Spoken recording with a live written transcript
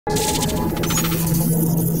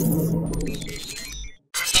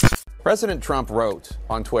President Trump wrote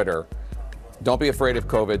on Twitter, "Don't be afraid of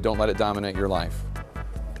COVID. Don't let it dominate your life."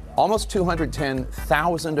 Almost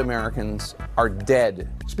 210,000 Americans are dead.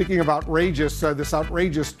 Speaking of outrageous, this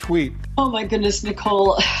outrageous tweet. Oh my goodness,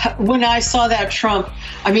 Nicole. When I saw that Trump,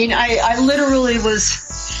 I literally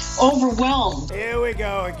was overwhelmed. Here we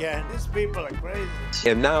go again. These people are crazy.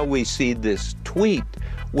 And now we see this tweet,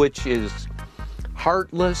 which is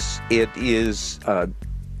heartless. It is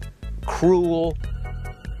cruel.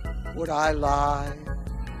 Would I lie?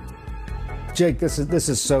 Jake, this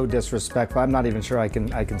is so disrespectful. I'm not even sure I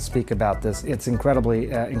can speak about this. It's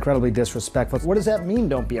incredibly disrespectful. What does that mean?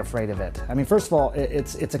 Don't be afraid of it. I mean, first of all,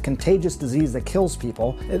 it's a contagious disease that kills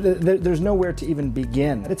people. There's nowhere to even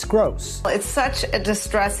begin. It's gross. It's such a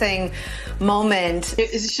distressing moment.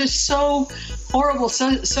 It's just so horrible,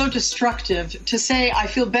 so destructive to say I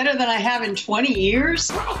feel better than I have in 20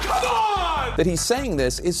 years. Oh, come on! That he's saying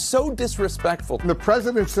this is so disrespectful. The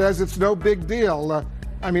president says it's no big deal.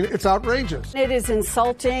 It's outrageous. It is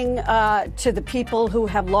insulting to the people who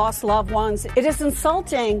have lost loved ones. It is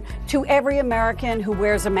insulting to every American who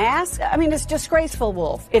wears a mask. It's disgraceful,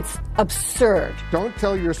 Wolf. It's absurd. Don't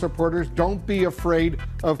tell your supporters, don't be afraid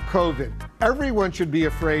of COVID. Everyone should be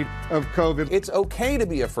afraid of COVID. It's okay to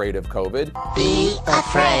be afraid of COVID. Be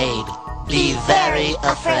afraid. Be very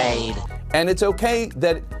afraid. And it's okay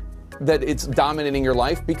that it's dominating your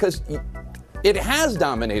life, because it has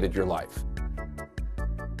dominated your life.